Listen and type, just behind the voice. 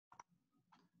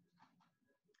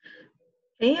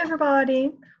Hey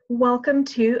everybody, welcome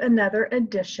to another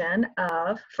edition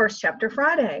of First Chapter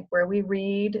Friday, where we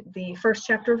read the first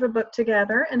chapter of a book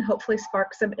together and hopefully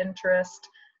spark some interest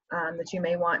that you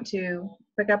may want to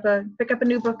pick up a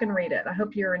new book and read it. I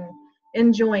hope you're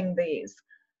enjoying these.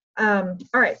 All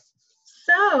right,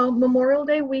 so Memorial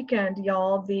Day weekend,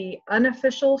 y'all, the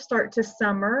unofficial start to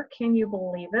summer. Can you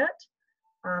believe it?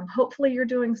 Hopefully you're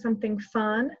doing something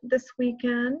fun this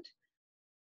weekend.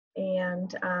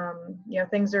 And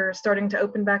things are starting to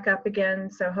open back up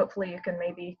again, so hopefully you can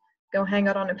maybe go hang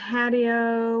out on a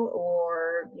patio,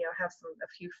 or have a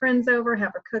few friends over,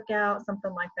 have a cookout,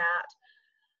 something like that.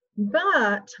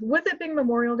 But with it being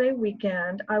Memorial Day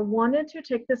weekend, I wanted to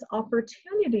take this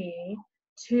opportunity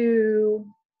to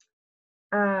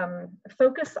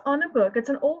focus on a book. It's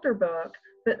an older book,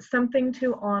 but something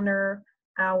to honor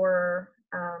our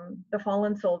the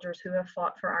fallen soldiers who have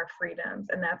fought for our freedoms,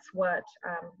 and that's what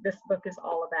this book is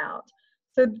all about.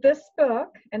 So this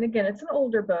book, and again, it's an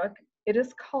older book, it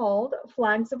is called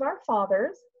Flags of Our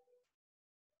Fathers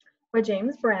by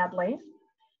James Bradley,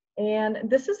 and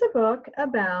this is a book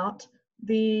about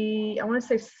I want to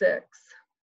say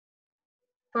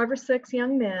 5 or 6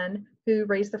 young men who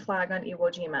raised the flag on Iwo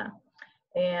Jima.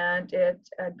 And it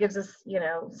gives us,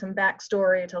 some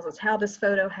backstory. It tells us how this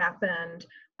photo happened.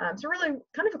 It's a really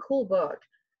kind of a cool book.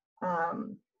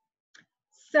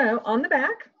 So on the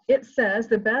back, it says,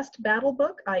 "The best battle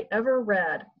book I ever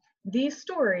read. These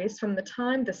stories from the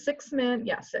time the 6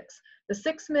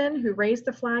 men who raised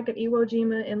the flag at Iwo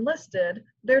Jima enlisted,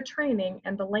 their training,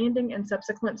 and the landing and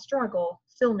subsequent struggle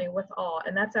fill me with awe."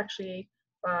 And that's actually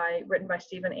written by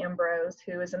Stephen Ambrose,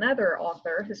 who is another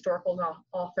author, historical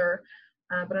author.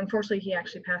 But unfortunately, he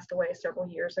actually passed away several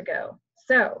years ago.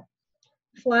 So,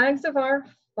 Flags of Our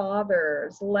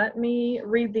Fathers. Let me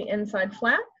read the inside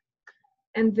flap,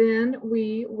 and then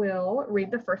we will read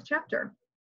the first chapter.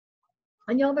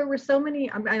 And y'all, there were so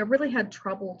many, I really had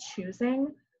trouble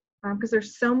choosing because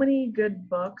there's so many good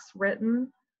books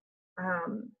written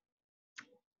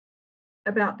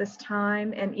about this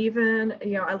time. And even,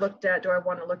 I looked at, do I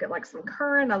want to look at like some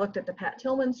current? I looked at the Pat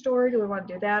Tillman story. Do we want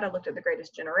to do that? I looked at The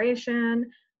Greatest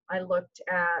Generation. I looked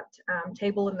at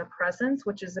Table in the Presence,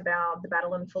 which is about the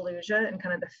battle in Fallujah and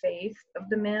kind of the faith of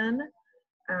the men.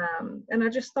 And I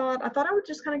thought I would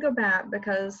just kind of go back,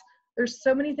 because there's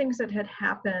so many things that had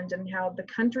happened and how the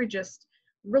country just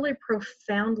really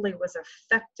profoundly was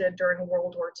affected during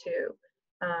World War II.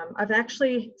 I've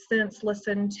actually since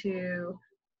listened to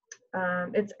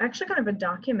it's actually kind of a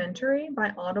documentary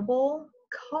by Audible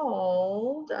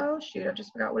called, oh shoot, I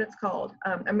just forgot what it's called.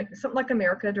 Something like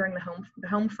America during the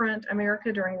home front,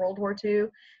 America during World War II,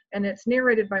 and it's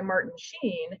narrated by Martin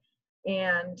Sheen,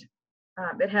 and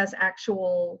it has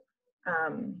actual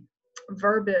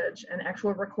verbiage and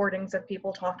actual recordings of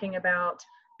people talking about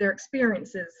their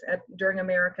experiences during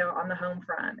America on the home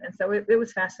front, and so it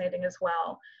was fascinating as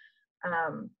well.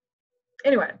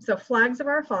 Anyway, so Flags of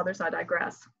Our Fathers, I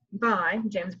digress, by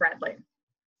James Bradley.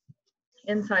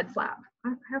 Inside flap.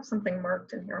 I have something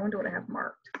marked in here. I wonder what I have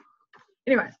marked.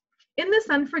 Anyway, in this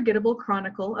unforgettable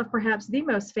chronicle of perhaps the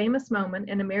most famous moment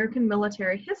in American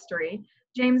military history,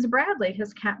 James Bradley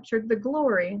has captured the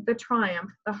glory, the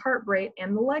triumph, the heartbreak,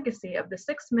 and the legacy of the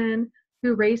 6 men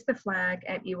who raised the flag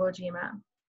at Iwo Jima.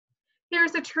 Here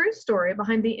is a true story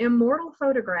behind the immortal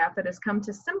photograph that has come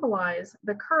to symbolize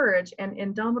the courage and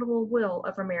indomitable will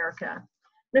of America.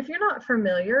 And if you're not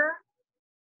familiar,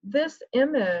 this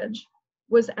image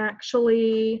was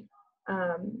actually,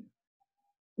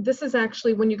 this is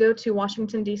actually when you go to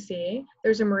Washington, D.C.,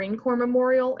 there's a Marine Corps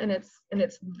memorial, and it's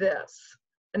this.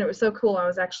 And it was so cool. I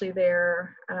was actually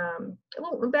there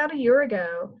about a year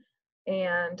ago,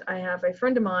 and I have a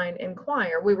friend of mine in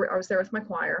choir. I was there with my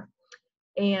choir,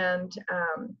 and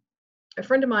a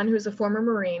friend of mine who's a former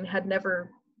Marine had never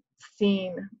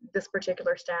seen this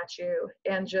particular statue,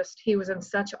 and he was in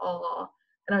such awe,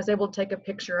 and I was able to take a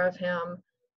picture of him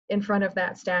in front of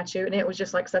that statue, and it was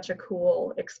just like such a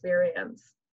cool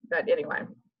experience. But anyway,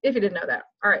 if you didn't know that.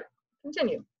 All right,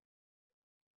 continue.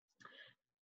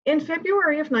 In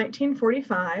February of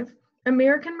 1945,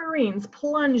 American Marines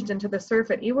plunged into the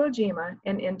surf at Iwo Jima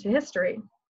and into history.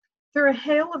 Through a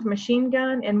hail of machine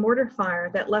gun and mortar fire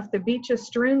that left the beaches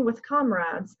strewn with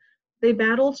comrades, they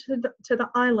battled to the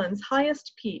island's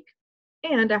highest peak,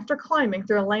 and after climbing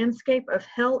through a landscape of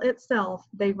hell itself,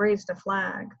 they raised a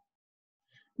flag.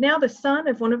 Now the son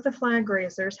of one of the flag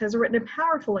raisers has written a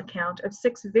powerful account of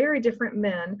 6 very different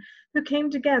men who came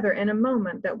together in a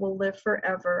moment that will live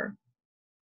forever.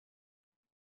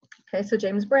 Okay, so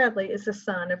James Bradley is the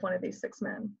son of one of these 6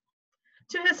 men.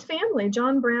 To his family,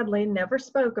 John Bradley never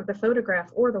spoke of the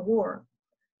photograph or the war.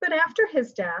 But after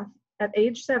his death, at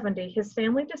age 70, his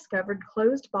family discovered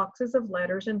closed boxes of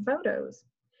letters and photos.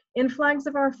 In Flags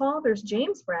of Our Fathers,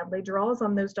 James Bradley draws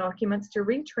on those documents to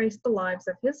retrace the lives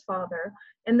of his father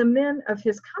and the men of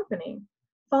his company.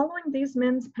 Following these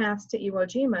men's paths to Iwo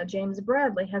Jima, James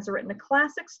Bradley has written a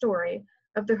classic story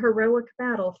of the heroic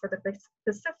battle for the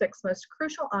Pacific's most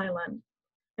crucial island,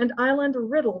 an island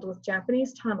riddled with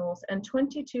Japanese tunnels and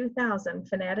 22,000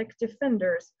 fanatic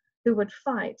defenders who would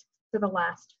fight to the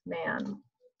last man.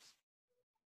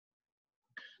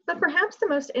 But perhaps the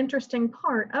most interesting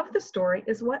part of the story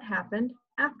is what happened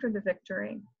after the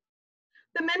victory.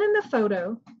 The men in the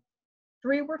photo,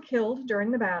 3 were killed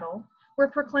during the battle, were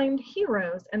proclaimed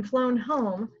heroes and flown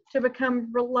home to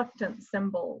become reluctant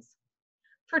symbols.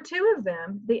 For 2 of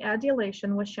them, the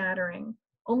adulation was shattering.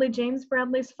 Only James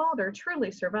Bradley's father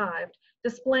truly survived,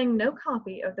 displaying no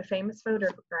copy of the famous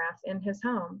photograph in his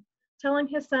home, telling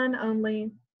his son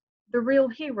only, "The real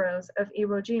heroes of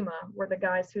Iwo Jima were the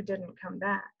guys who didn't come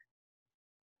back."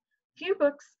 Few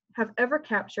books have ever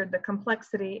captured the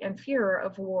complexity and furor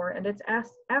of war and its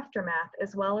aftermath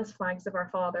as well as Flags of Our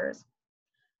Fathers.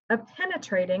 A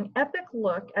penetrating, epic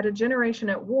look at a generation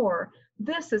at war,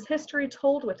 this is history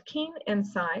told with keen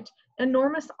insight,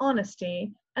 enormous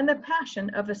honesty, and the passion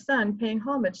of a son paying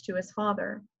homage to his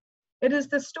father. It is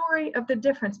the story of the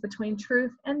difference between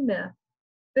truth and myth,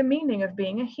 the meaning of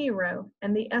being a hero,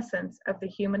 and the essence of the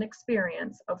human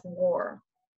experience of war.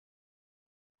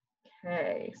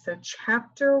 Okay, so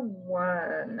chapter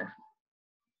 1.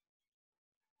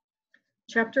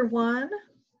 Chapter 1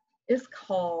 is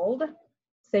called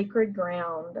Sacred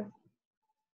Ground.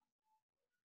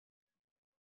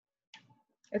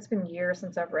 It's been years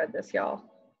since I've read this, y'all.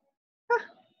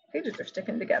 Pages are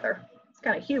sticking together. It's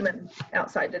kind of humid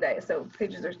outside today, so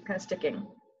pages are kind of sticking.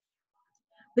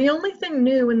 "The only thing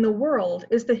new in the world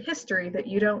is the history that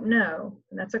you don't know."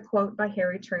 And that's a quote by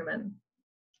Harry Truman.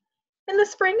 In the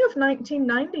spring of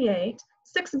 1998,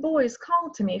 6 boys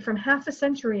called to me from half a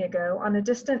century ago on a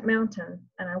distant mountain,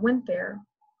 and I went there.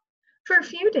 For a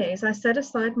few days, I set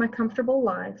aside my comfortable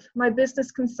life, my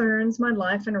business concerns, my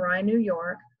life in Rye, New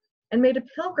York, and made a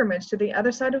pilgrimage to the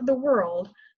other side of the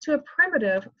world to a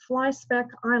primitive fly-speck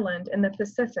island in the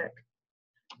Pacific.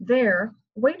 There,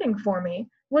 waiting for me,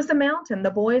 was the mountain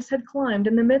the boys had climbed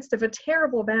in the midst of a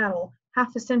terrible battle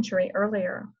half a century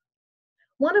earlier.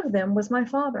 One of them was my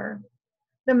father.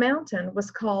 The mountain was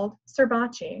called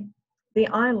Suribachi, the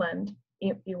island,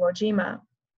 Iwo Jima.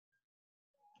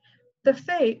 The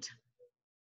fate,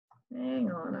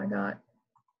 hang on, I got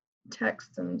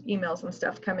texts and emails and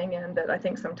stuff coming in that I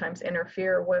think sometimes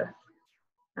interfere with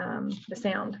the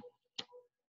sound.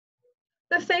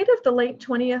 The fate of the late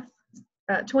 20th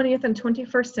and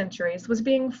 21st centuries was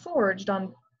being forged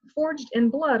in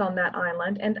blood on that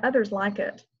island and others like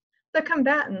it. The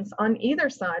combatants on either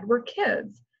side were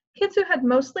kids who had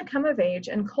mostly come of age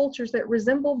in cultures that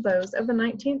resembled those of the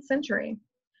 19th century.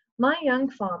 My young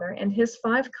father and his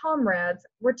 5 comrades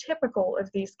were typical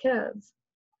of these kids.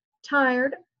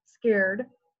 Tired, scared,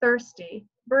 thirsty,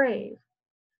 brave.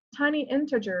 Tiny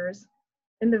integers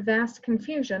in the vast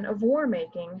confusion of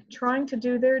war-making, trying to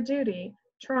do their duty,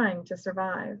 trying to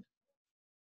survive.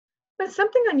 But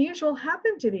something unusual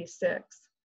happened to these 6.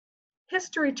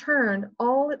 History turned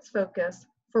all its focus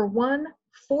for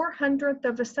 1/400th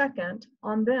of a second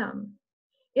on them.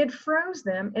 It froze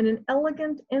them in an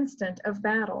elegant instant of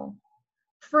battle,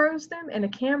 froze them in a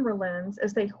camera lens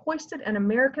as they hoisted an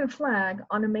American flag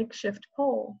on a makeshift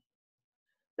pole.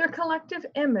 Their collective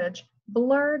image,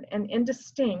 blurred and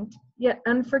indistinct, yet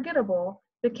unforgettable,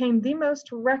 became the most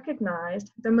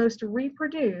recognized, the most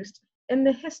reproduced in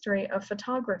the history of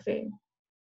photography.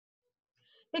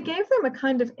 It gave them a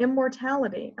kind of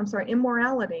immortality, I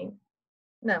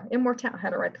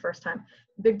had it right the first time,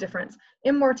 big difference.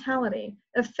 Immortality,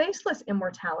 a faceless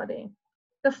immortality.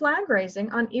 The flag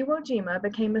raising on Iwo Jima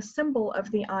became a symbol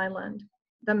of the island,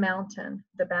 the mountain,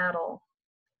 the battle,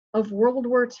 of World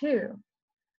War II,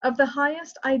 of the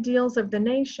highest ideals of the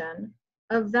nation,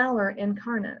 of valor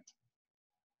incarnate.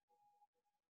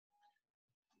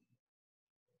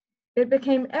 It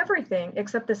became everything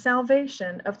except the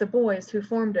salvation of the boys who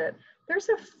formed it. There's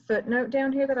a footnote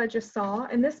down here that I just saw.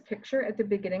 In this picture at the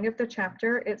beginning of the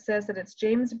chapter, it says that it's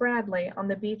James Bradley on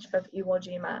the beach of Iwo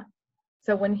Jima.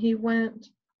 So when he went,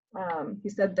 he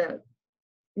said that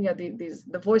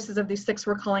the voices of these 6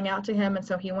 were calling out to him, and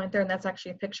so he went there, and that's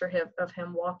actually a picture of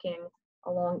him walking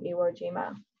along Iwo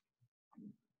Jima.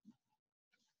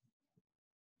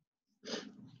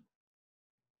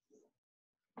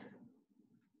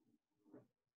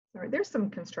 Sorry, there's some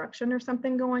construction or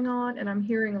something going on, and I'm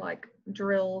hearing like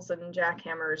drills and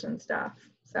jackhammers and stuff.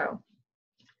 So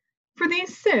For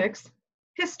these 6,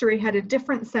 history had a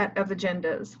different set of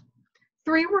agendas.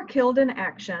 3 were killed in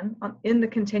action in the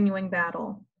continuing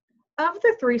battle. Of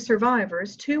the 3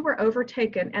 survivors, 2 were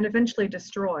overtaken and eventually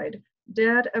destroyed,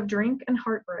 dead of drink and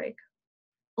heartbreak.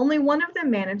 Only one of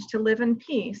them managed to live in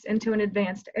peace into an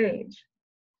advanced age.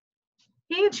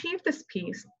 He achieved this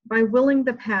peace by willing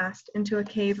the past into a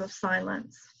cave of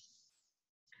silence.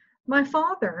 My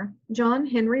father, John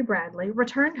Henry Bradley,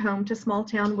 returned home to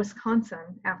small-town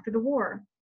Wisconsin after the war.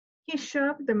 He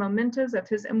shoved the mementos of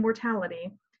his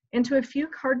immortality into a few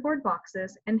cardboard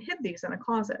boxes and hid these in a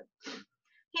closet.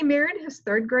 He married his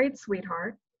 3rd-grade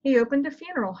sweetheart. He opened a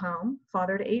funeral home,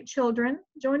 fathered 8 children,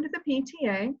 joined the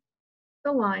PTA,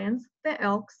 the Lions, the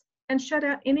Elks, and shut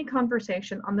out any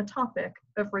conversation on the topic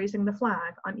of raising the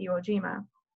flag on Iwo Jima.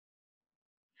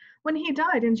 When he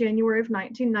died in January of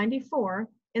 1994,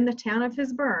 in the town of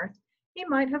his birth, he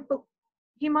might have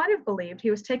believed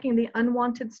he was taking the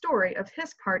unwanted story of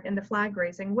his part in the flag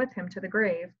raising with him to the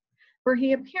grave, where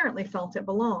he apparently felt it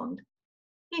belonged.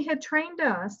 He had trained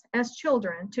us as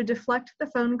children to deflect the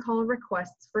phone call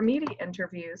requests for media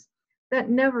interviews that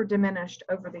never diminished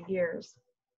over the years.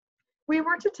 We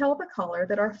were to tell the caller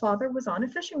that our father was on a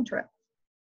fishing trip.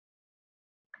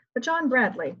 But John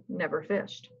Bradley never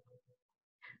fished.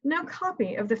 No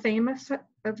copy of the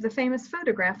famous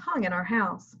photograph hung in our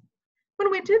house.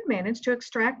 When we did manage to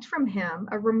extract from him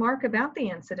a remark about the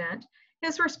incident,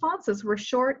 his responses were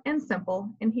short and simple,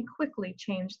 and he quickly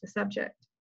changed the subject.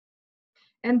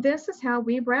 And this is how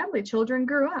we Bradley children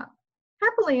grew up.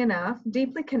 Happily enough,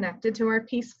 deeply connected to our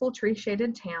peaceful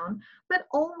tree-shaded town, but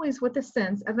always with a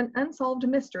sense of an unsolved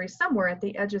mystery somewhere at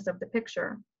the edges of the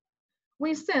picture.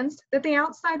 We sensed that the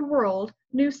outside world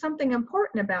knew something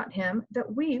important about him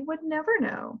that we would never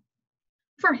know.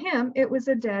 For him, it was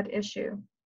a dead issue,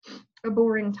 a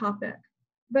boring topic,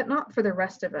 but not for the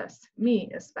rest of us,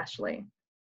 me especially.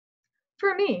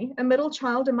 For me, a middle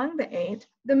child among the 8,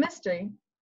 the mystery,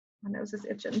 my nose is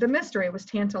itching, the mystery was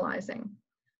tantalizing.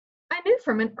 I knew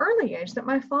from an early age that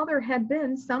my father had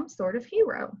been some sort of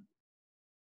hero.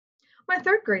 My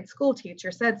 3rd-grade school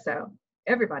teacher said so.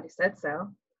 Everybody said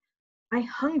so. I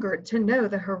hungered to know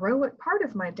the heroic part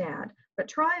of my dad, but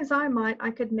try as I might,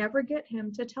 I could never get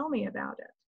him to tell me about it.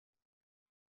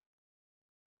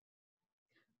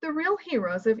 The real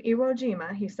heroes of Iwo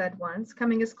Jima, he said once,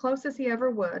 coming as close as he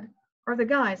ever would, are the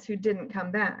guys who didn't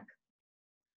come back.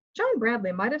 John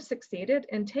Bradley might have succeeded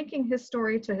in taking his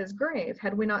story to his grave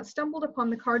had we not stumbled upon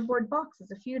the cardboard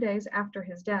boxes a few days after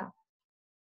his death.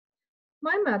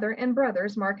 My mother and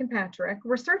brothers, Mark and Patrick,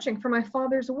 were searching for my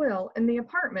father's will in the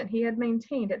apartment he had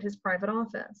maintained at his private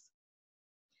office.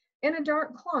 In a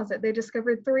dark closet, they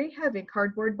discovered 3 heavy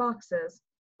cardboard boxes,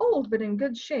 old but in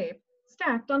good shape,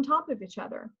 stacked on top of each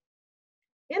other.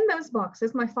 In those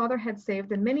boxes, my father had saved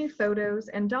the many photos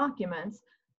and documents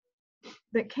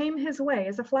that came his way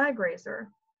as a flag raiser.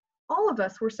 All of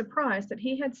us were surprised that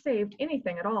he had saved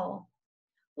anything at all.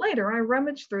 Later, I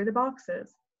rummaged through the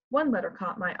boxes. One letter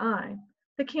caught my eye.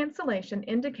 The cancellation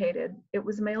indicated it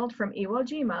was mailed from Iwo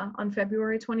Jima on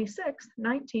February 26,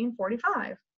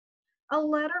 1945. A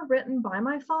letter written by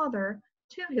my father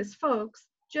to his folks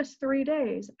just 3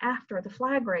 days after the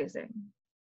flag raising.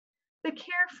 The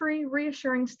carefree,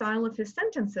 reassuring style of his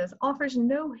sentences offers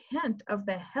no hint of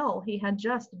the hell he had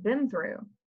just been through.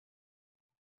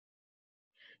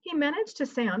 He managed to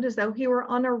sound as though he were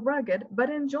on a rugged but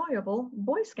enjoyable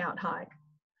Boy Scout hike.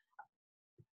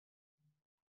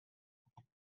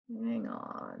 Hang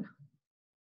on.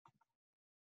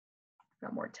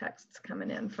 Got more texts coming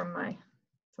in from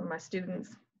my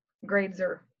students. Grades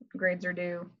are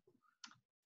due.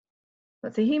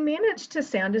 Let's see, he managed to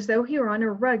sound as though he were on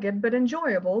a rugged but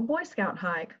enjoyable Boy Scout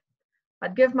hike.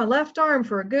 I'd give my left arm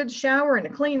for a good shower and a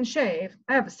clean shave.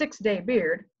 I have a 6-day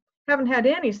beard. Haven't had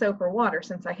any soap or water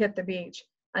since I hit the beach.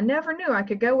 I never knew I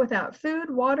could go without food,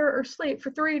 water, or sleep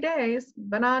for 3 days,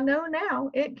 but I know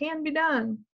now it can be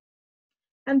done.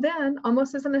 And then,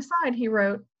 almost as an aside, he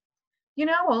wrote, you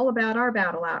know all about our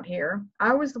battle out here.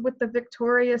 I was with the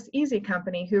victorious Easy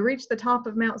Company who reached the top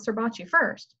of Mount Suribachi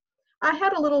first. I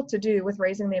had a little to do with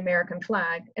raising the American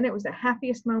flag, and it was the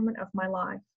happiest moment of my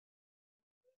life.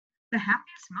 The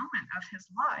happiest moment of his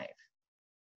life.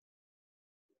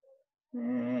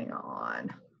 Hang on.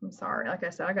 I'm sorry. Like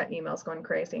I said, I got emails going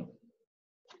crazy.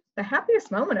 The happiest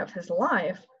moment of his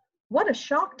life? What a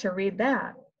shock to read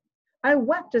that. I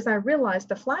wept as I realized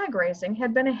the flag raising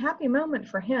had been a happy moment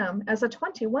for him as a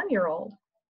 21-year-old.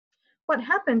 What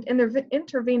happened in the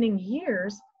intervening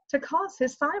years to cause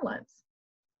his silence?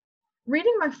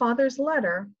 Reading my father's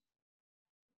letter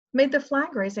made the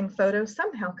flag raising photo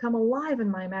somehow come alive in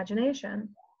my imagination.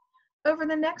 Over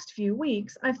the next few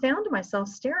weeks, I found myself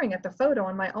staring at the photo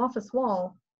on my office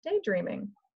wall, daydreaming.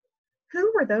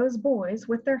 Who were those boys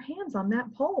with their hands on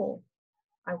that pole?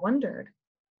 I wondered.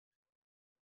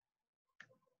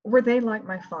 Were they like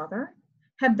my father?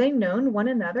 Had they known one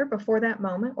another before that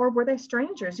moment, or were they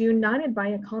strangers united by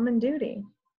a common duty?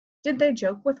 Did they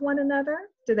joke with one another?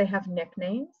 Did they have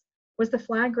nicknames? Was the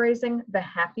flag raising the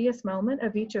happiest moment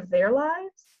of each of their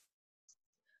lives?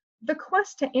 The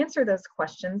quest to answer those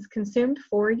questions consumed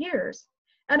 4 years.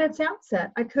 At its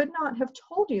outset, I could not have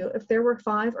told you if there were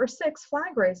 5 or 6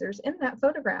 flag raisers in that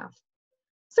photograph.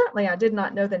 Certainly, I did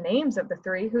not know the names of the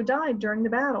 3 who died during the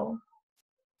battle.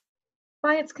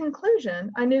 By its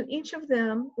conclusion, I knew each of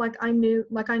them like I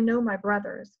know my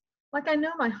brothers, like I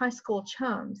know my high school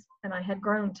chums, and I had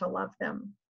grown to love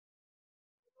them.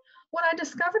 What I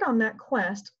discovered on that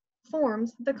quest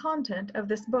forms the content of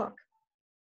this book.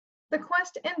 The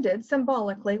quest ended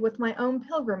symbolically with my own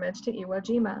pilgrimage to Iwo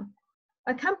Jima,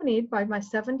 accompanied by my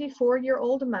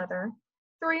 74-year-old mother,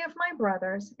 3 of my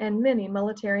brothers, and many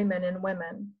military men and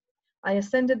women. I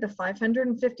ascended the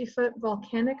 550-foot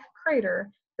volcanic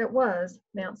crater that was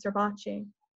Mount Suribachi.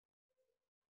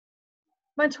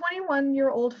 My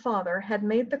 21-year-old father had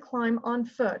made the climb on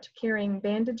foot, carrying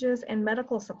bandages and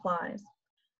medical supplies.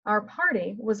 Our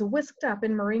party was whisked up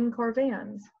in Marine Corps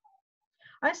vans.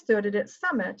 I stood at its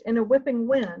summit in a whipping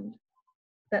wind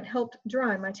that helped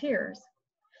dry my tears.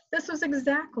 This was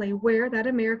exactly where that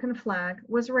American flag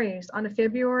was raised on a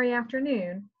February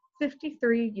afternoon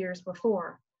 53 years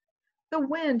before. The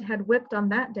wind had whipped on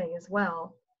that day as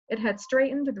well. It had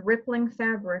straightened the rippling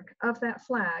fabric of that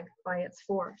flag by its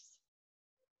force.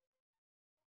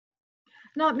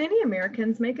 Not many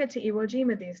Americans make it to Iwo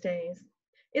Jima these days.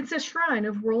 It's a shrine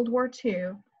of World War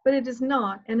II, but it is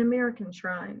not an American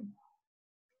shrine.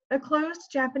 A closed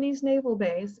Japanese naval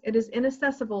base, it is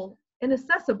inaccessible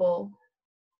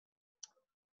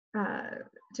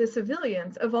to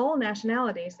civilians of all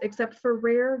nationalities except for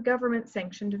rare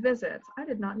government-sanctioned visits. I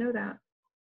did not know that.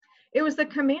 It was the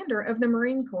commander of the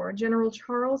Marine Corps, General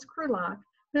Charles Krulak,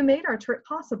 who made our trip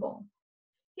possible.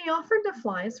 He offered to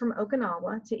fly us from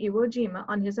Okinawa to Iwo Jima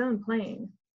on his own plane.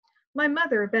 My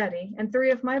mother, Betty, and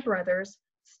 3 of my brothers,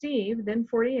 Steve, then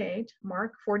 48,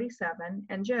 Mark, 47,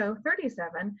 and Joe,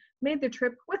 37, made the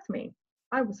trip with me.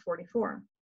 I was 44.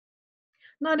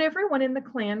 Not everyone in the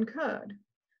clan could.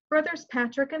 Brothers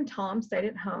Patrick and Tom stayed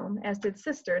at home, as did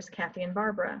sisters Kathy and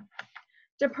Barbara.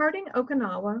 Departing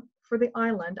Okinawa for the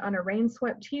island on a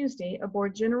rain-swept Tuesday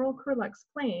aboard General Krulak's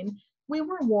plane, we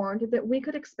were warned that we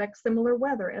could expect similar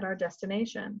weather at our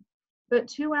destination. But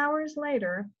 2 hours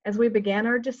later, as we began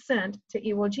our descent to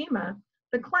Iwo Jima,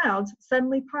 the clouds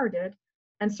suddenly parted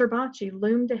and Suribachi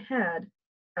loomed ahead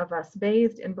of us,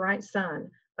 bathed in bright sun,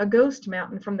 a ghost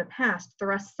mountain from the past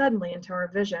thrust suddenly into our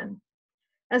vision.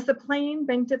 As the plane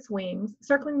banked its wings,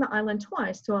 circling the island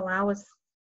twice to allow us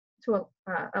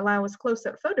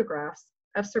close-up photographs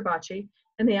of Suribachi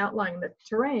and the outlying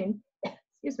terrain,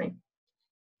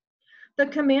 the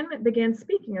commandant began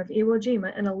speaking of Iwo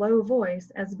Jima in a low voice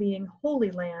as being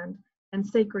holy land and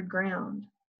sacred ground.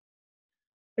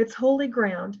 It's holy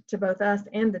ground to both us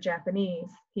and the Japanese,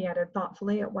 he added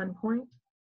thoughtfully at one point.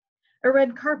 A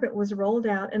red carpet was rolled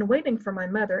out and waiting for my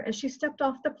mother as she stepped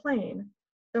off the plane,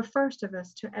 the first of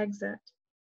us to exit.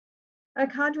 A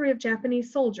cadre of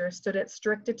Japanese soldiers stood at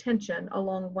strict attention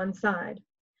along one side.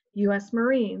 U.S.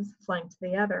 Marines flanked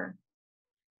the other.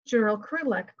 General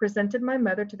Krulak presented my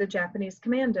mother to the Japanese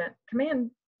commandant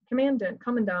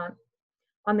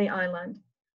on the island,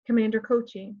 Commander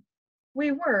Kochi.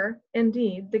 We were,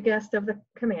 indeed, the guest of the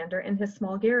commander in his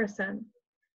small garrison.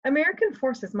 American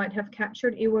forces might have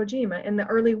captured Iwo Jima in the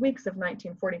early weeks of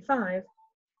 1945,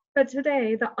 but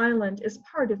today the island is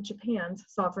part of Japan's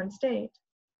sovereign state.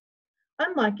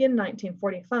 Unlike in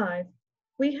 1945,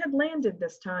 we had landed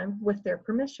this time with their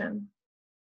permission.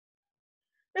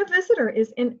 A visitor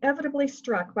is inevitably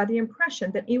struck by the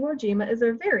impression that Iwo Jima is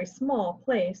a very small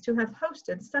place to have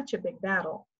hosted such a big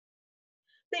battle.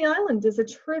 The island is a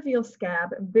trivial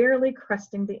scab barely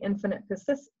cresting the infinite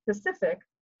Pacific,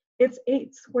 its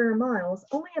 8 square miles,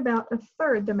 only about a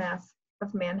third the mass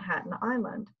of Manhattan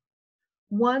Island.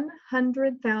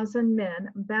 100,000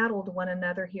 men battled one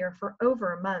another here for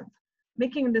over a month,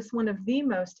 making this one of the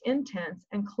most intense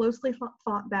and closely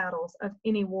fought battles of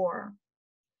any war.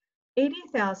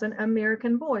 80,000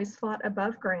 American boys fought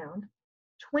above ground.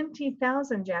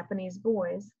 20,000 Japanese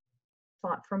boys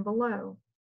fought from below.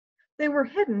 They were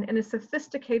hidden in a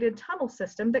sophisticated tunnel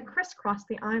system that crisscrossed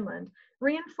the island,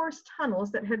 reinforced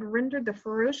tunnels that had rendered the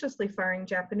ferociously firing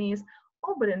Japanese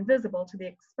all but invisible to the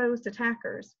exposed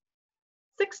attackers.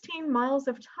 16 miles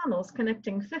of tunnels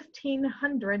connecting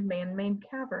 1,500 man-made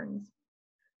caverns.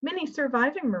 Many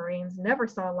surviving Marines never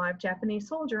saw a live Japanese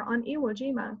soldier on Iwo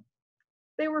Jima.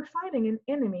 They were fighting an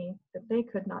enemy that they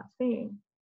could not see.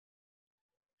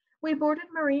 We boarded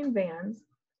Marine vans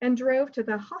and drove to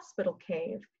the hospital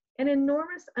cave, an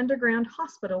enormous underground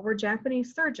hospital where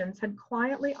Japanese surgeons had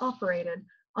quietly operated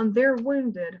on their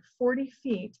wounded 40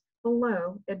 feet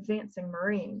below advancing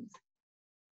Marines.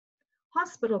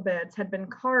 Hospital beds had been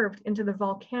carved into the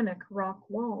volcanic rock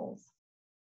walls.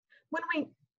 When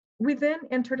we then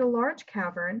entered a large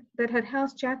cavern that had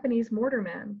housed Japanese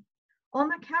mortarmen. On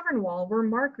the cavern wall were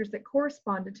markers that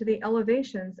corresponded to the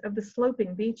elevations of the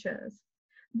sloping beaches.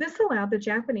 This allowed the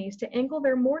Japanese to angle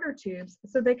their mortar tubes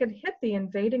so they could hit the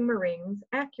invading Marines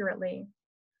accurately.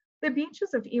 The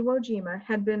beaches of Iwo Jima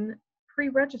had been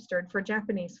pre-registered for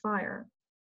Japanese fire.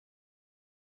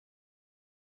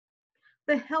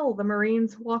 The hell the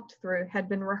Marines walked through had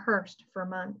been rehearsed for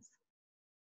months.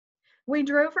 We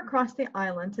drove across the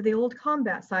island to the old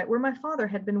combat site where my father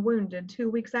had been wounded 2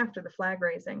 weeks after the flag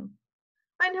raising.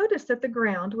 I noticed that the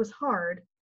ground was hard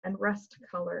and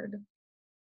rust-colored.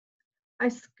 I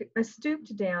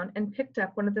stooped down and picked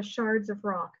up one of the shards of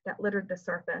rock that littered the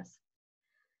surface.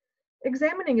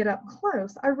 Examining it up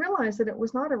close, I realized that it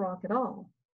was not a rock at all.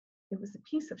 It was a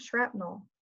piece of shrapnel.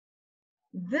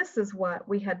 This is what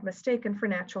we had mistaken for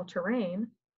natural terrain,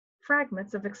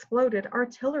 fragments of exploded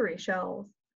artillery shells.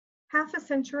 Half a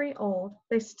century old,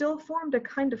 they still formed a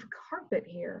kind of carpet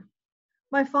here.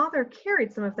 My father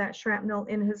carried some of that shrapnel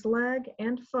in his leg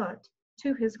and foot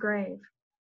to his grave.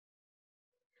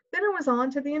 Then it was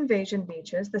on to the invasion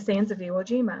beaches, the sands of Iwo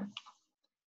Jima.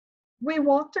 We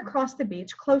walked across the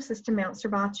beach closest to Mount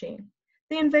Suribachi.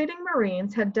 The invading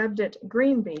Marines had dubbed it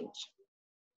Green Beach.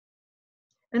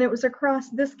 And it was across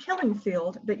this killing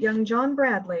field that young John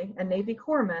Bradley, a Navy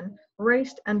corpsman,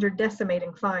 raced under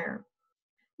decimating fire.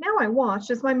 Now I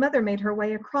watched as my mother made her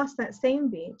way across that same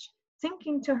beach,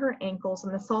 sinking to her ankles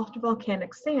in the soft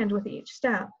volcanic sand with each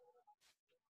step.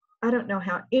 "I don't know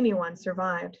how anyone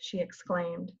survived," she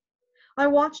exclaimed. I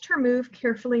watched her move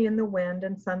carefully in the wind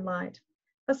and sunlight.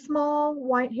 A small,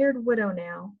 white-haired widow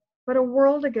now, but a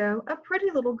world ago, a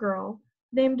pretty little girl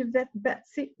named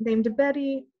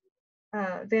Betty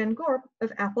Van Gorp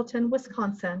of Appleton,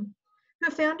 Wisconsin, who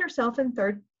found herself in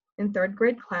third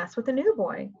grade class with a new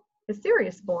boy, a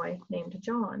serious boy named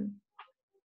John.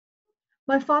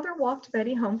 My father walked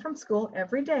Betty home from school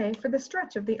every day for the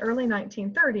stretch of the early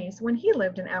 1930s when he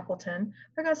lived in Appleton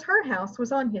because her house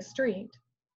was on his street.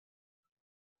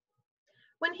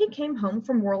 When he came home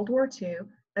from World War II,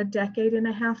 a decade and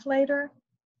a half later,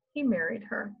 he married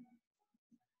her.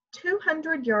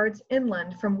 200 yards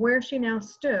inland from where she now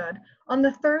stood, on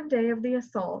the third day of the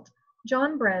assault,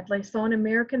 John Bradley saw an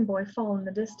American boy fall in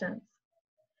the distance.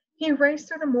 He raced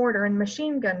through the mortar and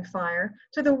machine gun fire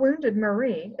to the wounded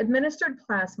Marie, administered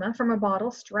plasma from a bottle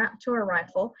strapped to a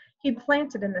rifle he'd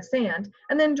planted in the sand,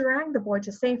 and then dragged the boy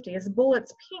to safety as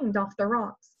bullets pinged off the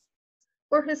rocks.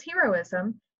 For his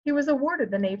heroism, he was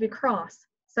awarded the Navy Cross,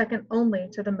 second only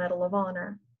to the Medal of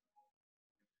Honor.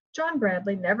 John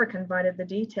Bradley never confided the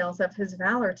details of his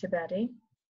valor to Betty.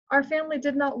 Our family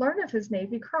did not learn of his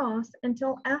Navy Cross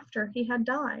until after he had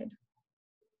died.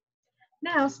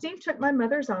 Now, Steve took my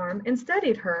mother's arm and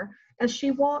steadied her as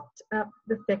she walked up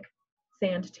the thick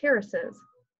sand terraces.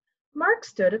 Mark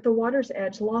stood at the water's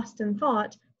edge, lost in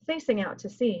thought, facing out to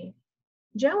sea.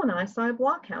 Joe and I saw a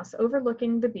blockhouse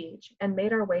overlooking the beach and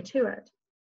made our way to it.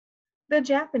 The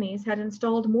Japanese had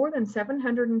installed more than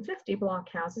 750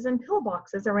 blockhouses and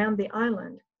pillboxes around the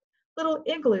island, little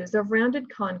igloos of rounded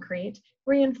concrete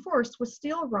reinforced with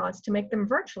steel rods to make them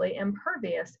virtually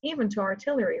impervious even to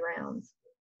artillery rounds.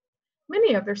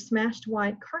 Many of their smashed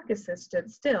white carcasses stood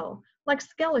still, like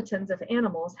skeletons of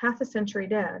animals half a century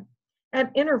dead,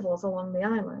 at intervals along the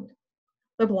island.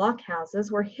 The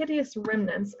blockhouses were hideous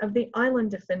remnants of the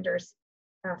island defenders'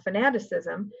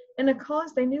 fanaticism in a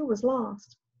cause they knew was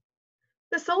lost.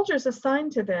 The soldiers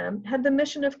assigned to them had the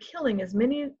mission of killing as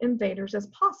many invaders as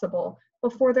possible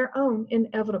before their own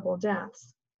inevitable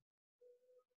deaths.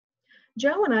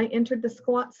 Joe and I entered the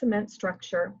squat cement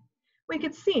structure. We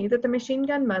could see that the machine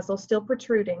gun muzzle still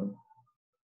protruding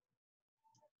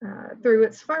through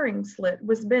its firing slit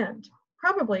was bent,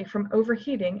 probably from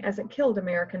overheating as it killed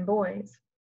American boys.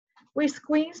 We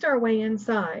squeezed our way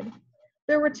inside.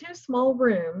 There were two small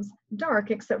rooms,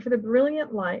 dark except for the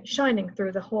brilliant light shining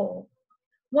through the hole.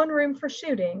 One room for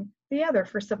shooting, the other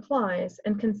for supplies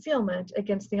and concealment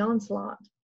against the onslaught.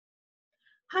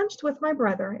 Hunched with my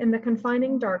brother in the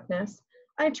confining darkness,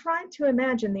 I tried to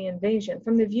imagine the invasion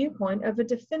from the viewpoint of a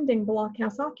defending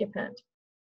blockhouse occupant.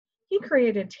 He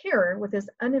created terror with his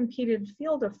unimpeded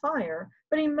field of fire,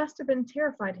 but he must have been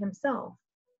terrified himself.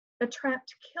 A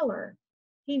trapped killer.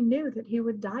 He knew that he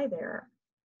would die there,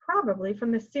 probably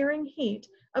from the searing heat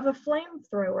of a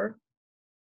flamethrower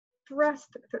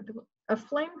thrust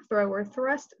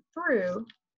through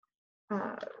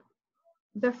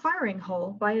the firing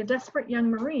hole by a desperate young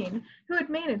Marine who had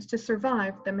managed to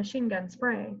survive the machine gun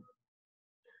spray.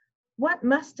 What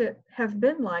must it have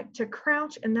been like to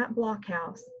crouch in that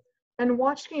blockhouse and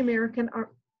watch the American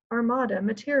Armada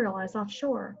materialize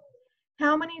offshore?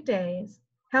 How many days,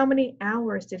 how many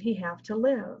hours did he have to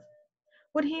live?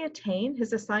 Would he attain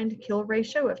his assigned kill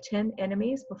ratio of 10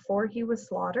 enemies before he was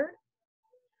slaughtered?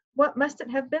 What must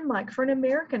it have been like for an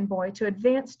American boy to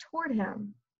advance toward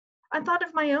him? I thought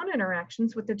of my own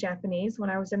interactions with the Japanese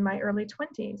when I was in my early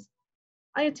 20s.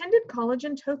 I attended college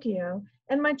in Tokyo,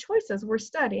 and my choices were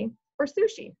study or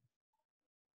sushi.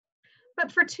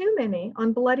 But for too many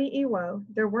on bloody Iwo,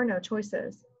 there were no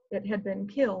choices. It had been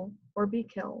kill or be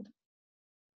killed.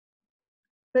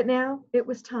 But now it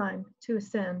was time to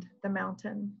ascend the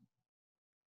mountain.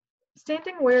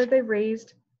 Standing where they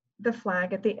raised the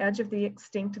flag at the edge of the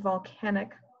extinct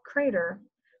volcanic crater,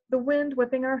 the wind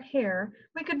whipping our hair,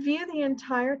 we could view the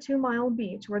entire 2-mile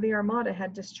beach where the Armada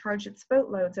had discharged its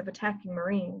boatloads of attacking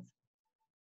Marines.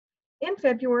 In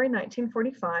February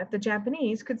 1945, the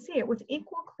Japanese could see it with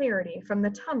equal clarity from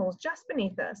the tunnels just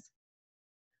beneath us.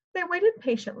 They waited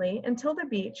patiently until the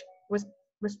beach was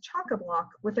chock-a-block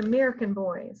with American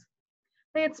boys.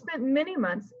 They had spent many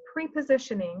months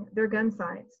pre-positioning their gun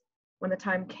sights. When the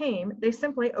time came, they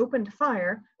simply opened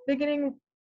fire, beginning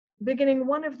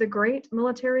one of the great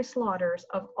military slaughters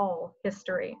of all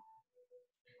history.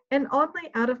 An oddly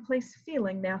out-of-place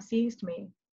feeling now seized me.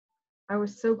 I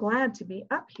was so glad to be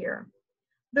up here.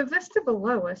 The vista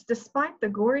below us, despite the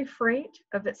gory freight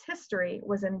of its history,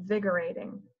 was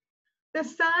invigorating. The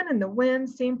sun and the wind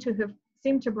seemed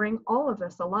to bring all of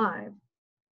us alive.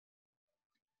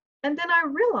 And then I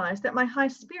realized that my high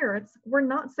spirits were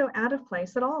not so out of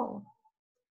place at all.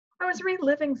 I was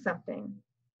reliving something.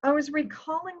 I was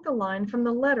recalling the line from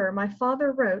the letter my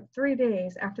father wrote 3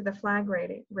 days after the flag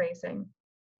raising.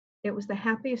 It was the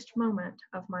happiest moment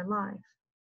of my life.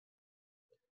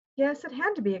 Yes, it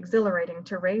had to be exhilarating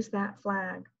to raise that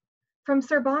flag. From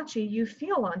Suribachi, you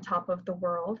feel on top of the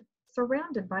world,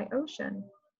 surrounded by ocean.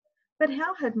 But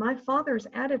how had my father's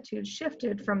attitude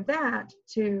shifted from that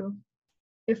to,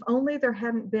 if only there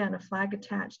hadn't been a flag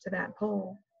attached to that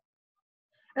pole?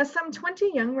 As some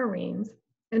 20 young Marines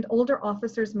and older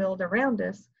officers milled around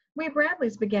us, we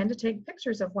Bradleys began to take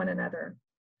pictures of one another.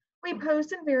 We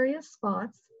posed in various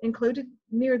spots, included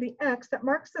near the X that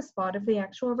marks the spot of the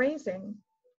actual raising.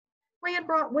 We had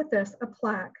brought with us a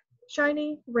plaque,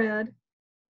 shiny red,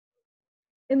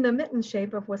 in the mitten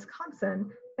shape of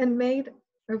Wisconsin, and made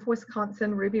of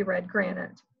Wisconsin ruby red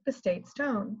granite, the state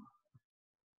stone.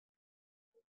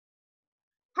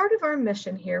 Part of our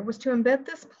mission here was to embed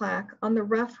this plaque on the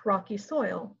rough, rocky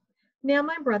soil. Now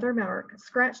my brother Mark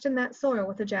scratched in that soil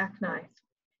with a jackknife.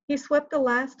 He swept the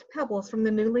last pebbles from the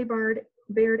newly bared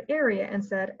area and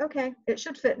said, "Okay, it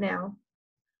should fit now."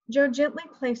 Joe gently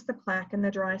placed the plaque in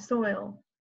the dry soil.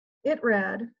 It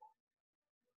read,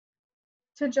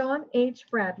 "To John H.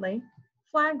 Bradley,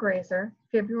 flag raiser,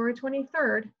 February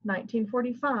 23rd,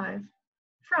 1945,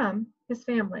 from his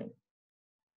family."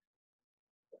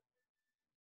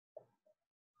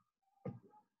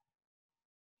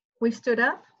 We stood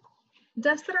up,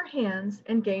 dusted our hands,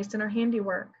 and gazed in our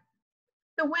handiwork.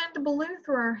 The wind blew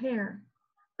through our hair.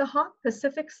 The hot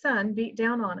Pacific sun beat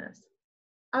down on us.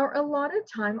 Our allotted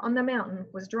time on the mountain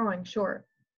was drawing short.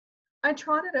 I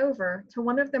trotted over to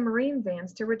one of the Marine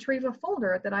vans to retrieve a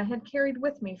folder that I had carried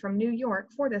with me from New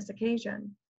York for this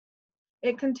occasion.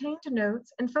 It contained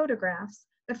notes and photographs,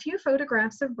 a few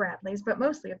photographs of Bradley's, but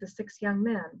mostly of the 6 young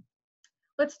men.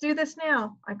 "Let's do this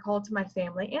now," I called to my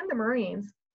family and the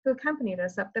Marines who accompanied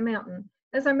us up the mountain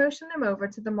as I motioned them over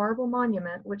to the marble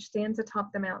monument which stands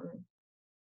atop the mountain.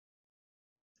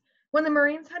 When the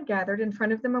Marines had gathered in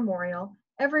front of the memorial,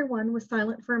 everyone was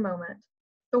silent for a moment.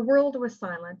 The world was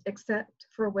silent except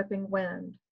for a whipping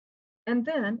wind. And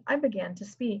then I began to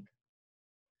speak.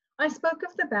 I spoke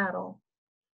of the battle.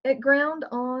 It ground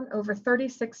on over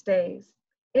 36 days.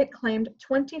 It claimed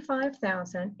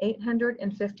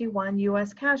 25,851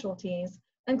 U.S. casualties,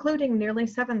 including nearly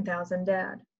 7,000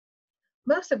 dead.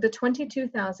 Most of the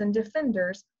 22,000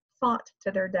 defenders fought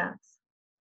to their deaths.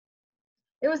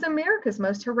 It was America's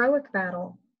most heroic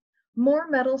battle. More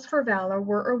medals for valor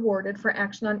were awarded for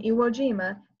action on Iwo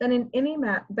Jima than in any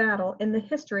battle in the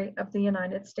history of the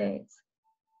United States.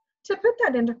 To put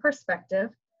that into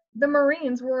perspective, The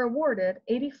Marines were awarded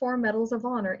 84 Medals of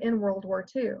Honor in World War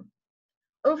II.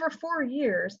 Over 4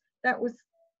 years, that was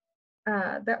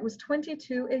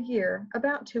 22 a year,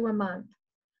 about 2 a month.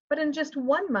 But in just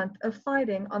 1 month of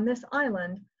fighting on this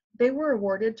island, they were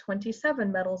awarded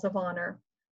 27 Medals of Honor,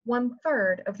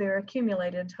 1/3 of their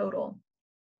accumulated total.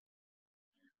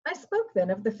 I spoke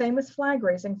then of the famous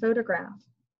flag-raising photograph.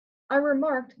 I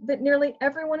remarked that nearly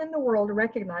everyone in the world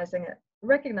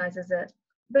recognizes it,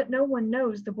 but no one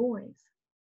knows the boys.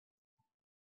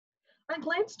 I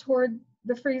glanced toward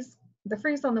the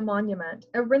frieze on the monument,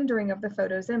 a rendering of the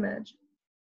photo's image.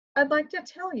 I'd like to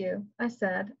tell you, I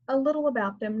said, a little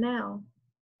about them now.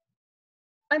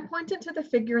 I pointed to the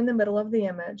figure in the middle of the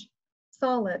image,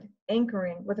 solid,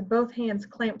 anchoring, with both hands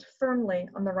clamped firmly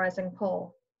on the rising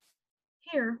pole.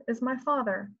 Here is my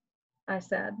father, I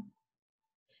said.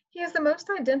 He is the most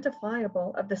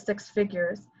identifiable of the 6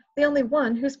 figures, the only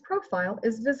one whose profile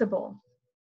is visible.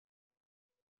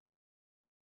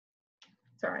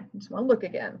 Sorry, I just want to look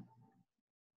again.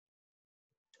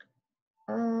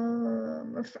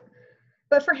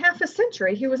 But for half a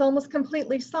century, he was almost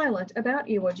completely silent about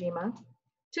Iwo Jima.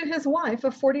 To his wife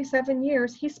of 47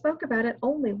 years, he spoke about it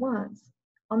only once,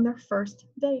 on their first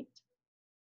date.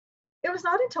 It was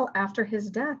not until after his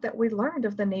death that we learned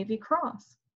of the Navy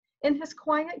Cross. In his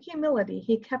quiet humility,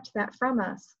 he kept that from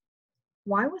us.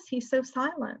 Why was he so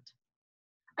silent?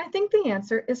 I think the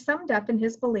answer is summed up in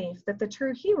his belief that the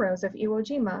true heroes of Iwo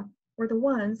Jima were the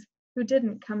ones who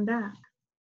didn't come back.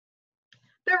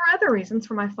 There were other reasons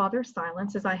for my father's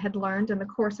silence, as I had learned in the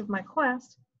course of my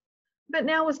quest, but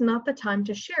now was not the time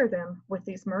to share them with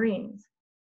these Marines.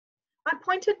 I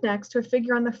pointed next to a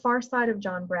figure on the far side of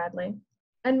John Bradley,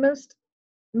 and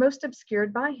most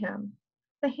obscured by him,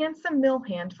 the handsome mill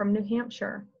hand from New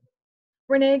Hampshire.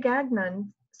 Renee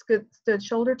Gagnon stood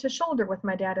shoulder to shoulder with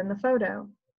my dad in the photo,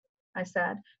 I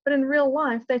said, but in real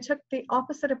life they took the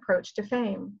opposite approach to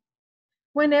fame.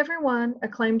 When everyone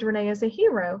acclaimed Renee as a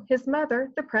hero, his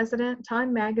mother, the president,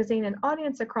 Time magazine, and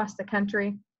audience across the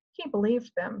country, he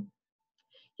believed them.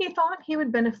 He thought he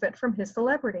would benefit from his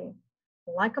celebrity.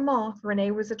 Like a moth,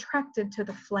 Renee was attracted to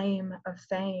the flame of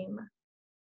fame.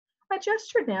 I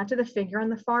gestured now to the figure on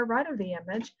the far right of the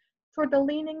image, toward the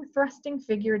leaning, thrusting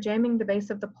figure jamming the base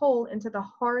of the pole into the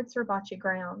hard Suribachi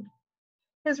ground.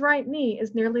 His right knee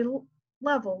is nearly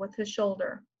level with his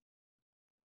shoulder.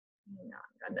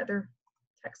 Another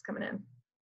text coming in.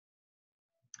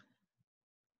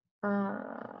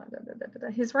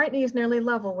 His right knee is nearly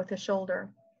level with his shoulder.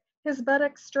 His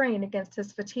buttocks strain against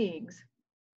his fatigues.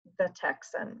 The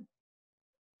Texan.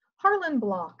 Harlan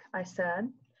Block, I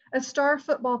said, a star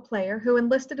football player who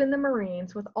enlisted in the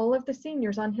Marines with all of the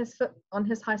seniors on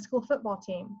his high school football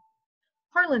team.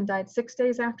 Harlan died 6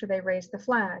 days after they raised the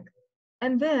flag,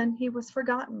 and then he was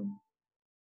forgotten.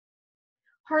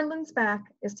 Harlan's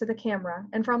back is to the camera,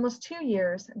 and for almost 2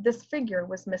 years, this figure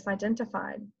was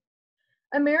misidentified.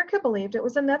 America believed it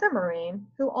was another Marine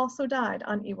who also died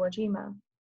on Iwo Jima.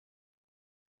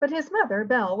 But his mother,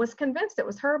 Belle, was convinced it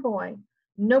was her boy.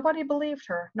 Nobody believed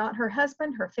her, not her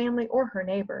husband, her family, or her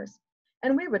neighbors.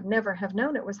 And we would never have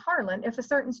known it was Harlan if a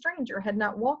certain stranger had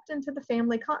not walked into the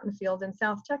family cotton field in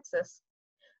South Texas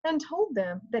and told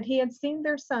them that he had seen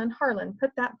their son Harlan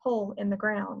put that pole in the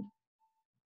ground.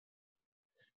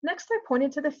 Next, I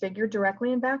pointed to the figure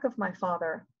directly in back of my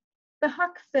father, the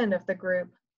Huck Finn of the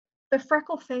group, the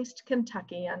freckle-faced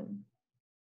Kentuckian.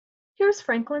 Here's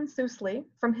Franklin Sousley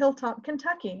from Hilltop,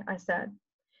 Kentucky, I said.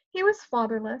 He was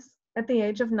fatherless at the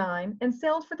age of 9 and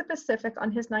sailed for the Pacific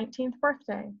on his 19th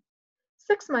birthday.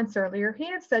 6 months earlier, he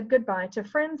had said goodbye to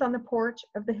friends on the porch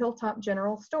of the Hilltop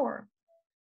General Store.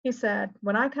 He said,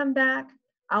 "When I come back,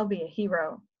 I'll be a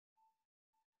hero."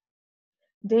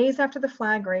 Days after the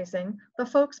flag raising, the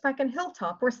folks back in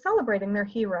Hilltop were celebrating their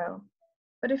hero,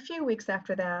 but a few weeks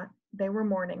after that, they were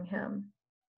mourning him.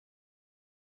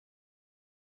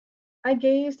 I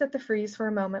gazed at the frieze for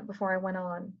a moment before I went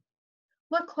on.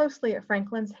 Look closely at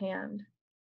Franklin's hand.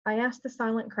 I asked the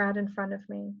silent crowd in front of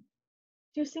me.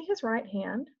 Do you see his right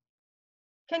hand?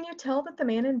 Can you tell that the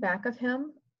man in back of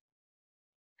him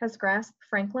has grasped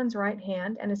Franklin's right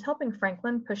hand and is helping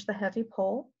Franklin push the heavy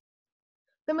pole?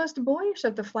 The most boyish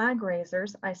of the flag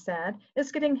raisers, I said,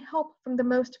 is getting help from the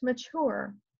most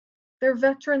mature, their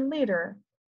veteran leader,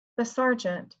 the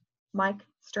sergeant, Mike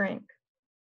Strink.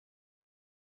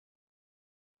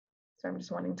 So I'm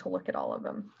just wanting to look at all of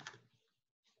them.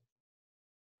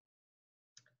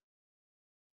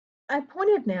 I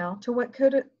pointed now to what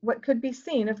could be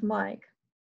seen of Mike.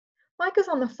 Mike is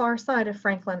on the far side of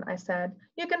Franklin, I said.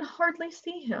 You can hardly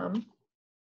see him.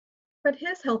 But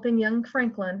his helping young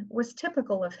Franklin was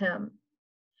typical of him.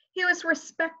 He was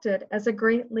respected as a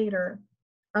great leader,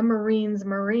 a Marine's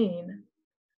Marine.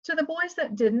 To the boys,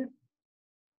 that didn't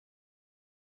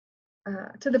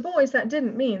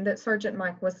mean that Sergeant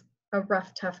Mike was a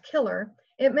rough, tough killer.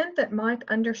 It meant that Mike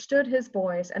understood his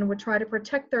boys and would try to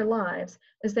protect their lives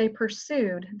as they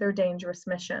pursued their dangerous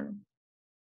mission.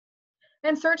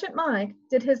 And Sergeant Mike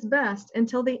did his best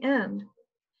until the end.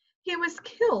 He was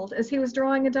killed as he was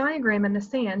drawing a diagram in the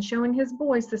sand showing his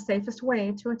boys the safest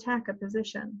way to attack a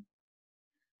position.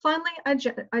 Finally,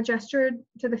 I gestured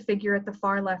to the figure at the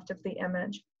far left of the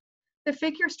image. The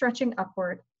figure stretching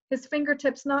upward, his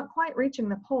fingertips not quite reaching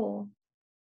the pole.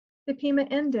 The Pima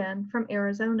Indian from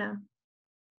Arizona.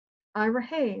 Ira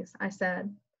Hayes, I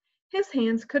said. His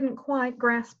hands couldn't quite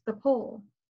grasp the pole.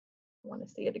 I want to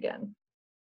see it again.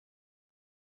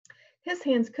 His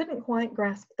hands couldn't quite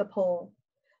grasp the pole.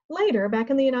 Later, back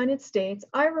in the United States,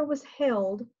 Ira was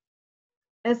hailed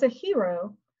as a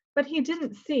hero, but he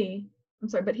didn't see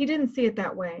it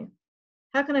that way.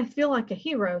 How can I feel like a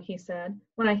hero, he said,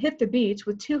 when I hit the beach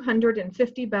with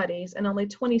 250 buddies and only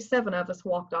 27 of us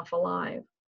walked off alive?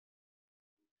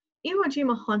 Iwo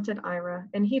Jima haunted Ira,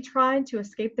 and he tried to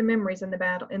escape the memories in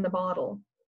the bottle.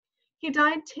 He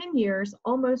died 10 years,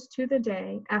 almost to the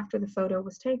day, after the photo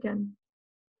was taken.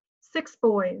 6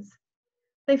 boys.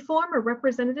 They form a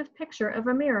representative picture of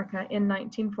America in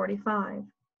 1945.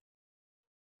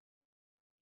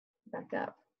 Back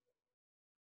up.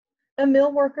 A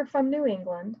mill worker from New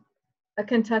England, a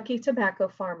Kentucky tobacco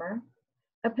farmer,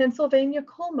 a Pennsylvania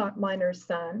coal miner's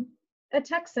son, a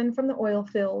Texan from the oil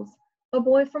fields, a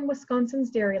boy from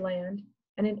Wisconsin's dairyland,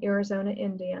 and an Arizona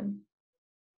Indian.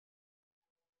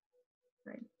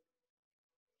 Right.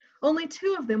 Only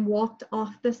 2 of them walked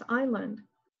off this island.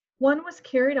 One was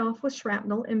carried off with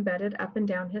shrapnel embedded up and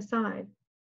down his side.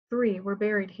 3 were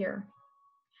buried here.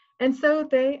 And so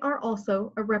they are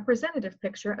also a representative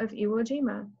picture of Iwo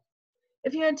Jima.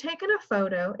 If you had taken a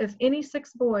photo of any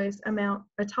 6 boys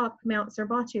atop Mount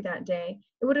Suribachi that day,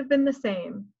 it would have been the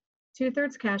same.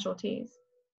 2/3 casualties.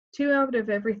 2 out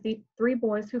of every 3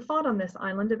 boys who fought on this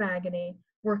island of agony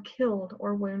were killed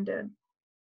or wounded.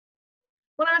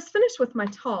 When I was finished with my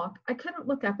talk, I couldn't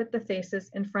look up at the faces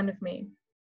in front of me.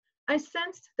 I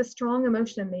sensed the strong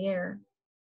emotion in the air.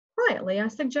 Quietly, I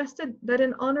suggested that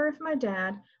in honor of my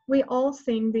dad, we all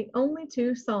sing the only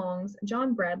 2 songs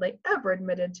John Bradley ever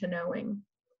admitted to knowing,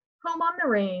 Home on the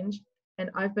Range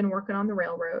and I've Been Working on the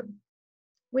Railroad.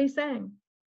 We sang,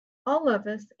 all of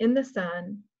us in the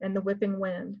sun and the whipping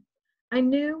wind. I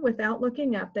knew without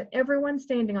looking up that everyone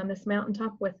standing on this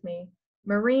mountaintop with me,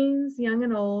 Marines, young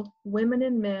and old, women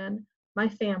and men, my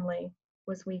family,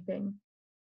 was weeping.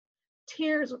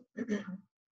 Tears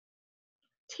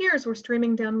were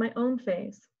streaming down my own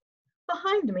face.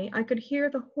 Behind me, I could hear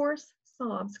the hoarse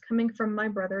sobs coming from my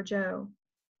brother Joe.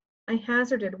 I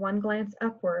hazarded one glance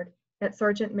upward at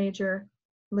Sergeant Major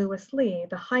Lewis Lee,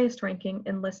 the highest-ranking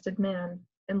enlisted man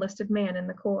in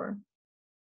the Corps.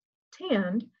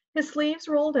 Tanned, his sleeves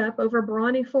rolled up over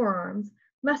brawny forearms,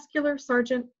 muscular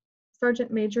Sergeant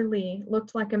Major Lee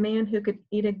looked like a man who could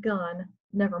eat a gun,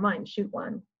 never mind shoot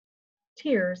one.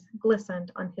 Tears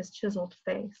glistened on his chiseled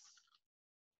face.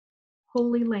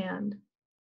 Holy land,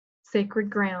 sacred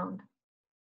ground.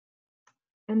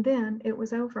 And then it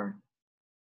was over.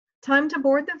 Time to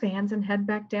board the vans and head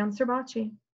back down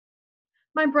Suribachi.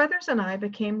 My brothers and I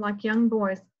became like young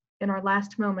boys in our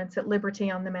last moments at liberty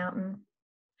on the mountain.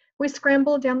 We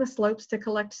scrambled down the slopes to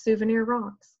collect souvenir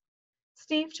rocks.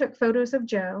 Steve took photos of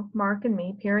Joe, Mark, and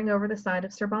me peering over the side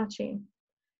of Suribachi,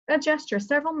 a gesture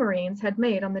several Marines had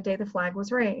made on the day the flag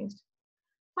was raised.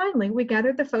 Finally, we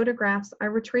gathered the photographs I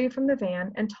retrieved from the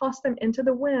van and tossed them into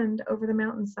the wind over the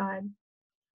mountainside.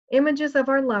 Images of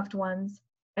our loved ones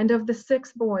and of the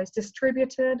 6 boys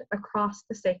distributed across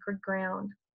the sacred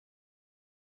ground.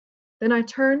 Then I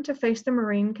turned to face the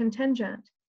Marine contingent,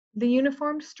 the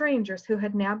uniformed strangers who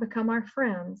had now become our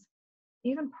friends,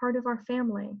 even part of our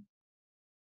family.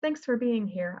 Thanks for being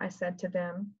here, I said to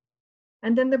them.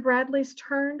 And then the Bradleys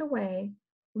turned away,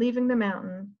 leaving the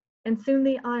mountain, and soon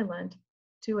the island,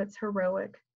 to its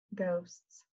heroic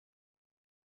ghosts.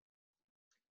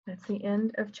 That's the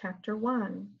end of chapter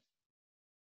 1.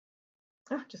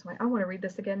 Oh, I want to read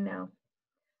this again now.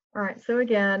 All right, so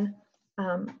again,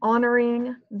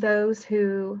 honoring those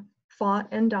who fought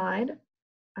and died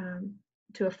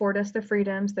to afford us the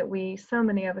freedoms that so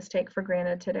many of us take for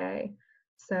granted today.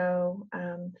 So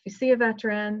if you see a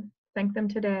veteran, thank them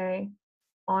today,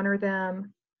 honor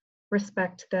them,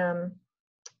 respect them,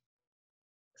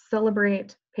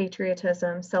 celebrate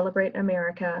patriotism, celebrate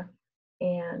America,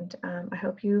 and I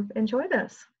hope you enjoy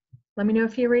this. Let me know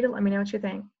if you read it, let me know what you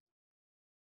think.